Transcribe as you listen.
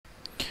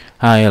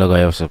Hi, hello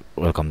guys,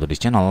 welcome to this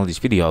channel. This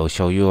video I'll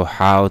show you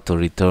how to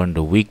return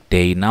the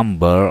weekday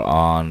number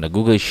on the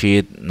Google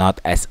Sheet, not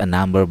as a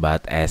number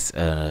but as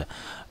a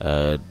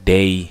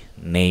day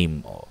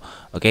name.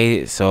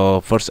 Okay, so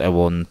first I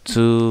want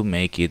to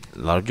make it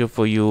larger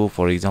for you.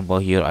 For example,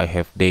 here I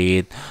have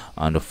date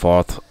on the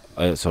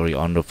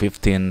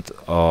 15th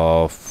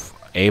of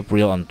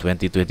April on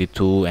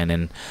 2022, and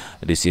then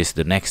this is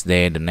the next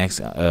day, the next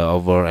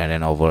over, and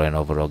then over and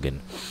over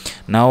again.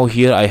 Now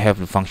here I have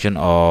the function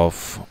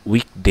of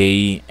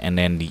weekday and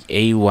then the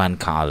A1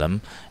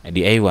 column and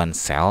the A1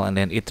 cell, and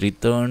then it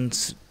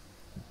returns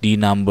the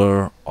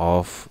number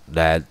of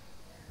that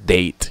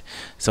date.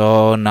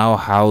 So now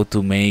how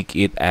to make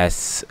it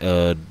as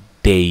a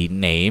day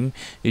name?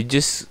 You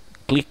just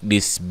click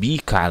this B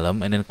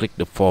column and then click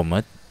the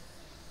format,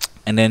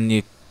 and then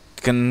you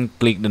can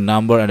click the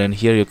number, and then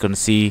here you can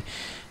see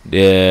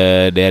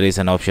there is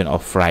an option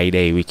of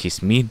Friday, which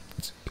is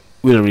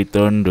will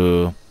return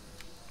the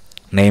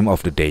name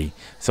of the day.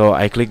 So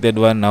I click that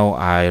one. Now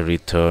I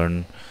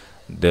return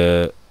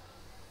the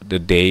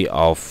day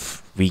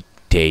of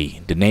weekday,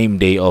 the name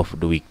day of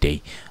the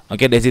weekday.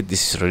 Okay, that's it.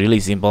 This is really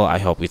simple. I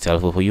hope it's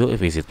helpful for you.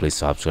 If it's, please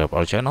subscribe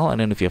our channel,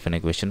 and then if you have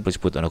any question, please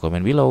put on a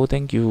comment below.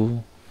 Thank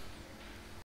you.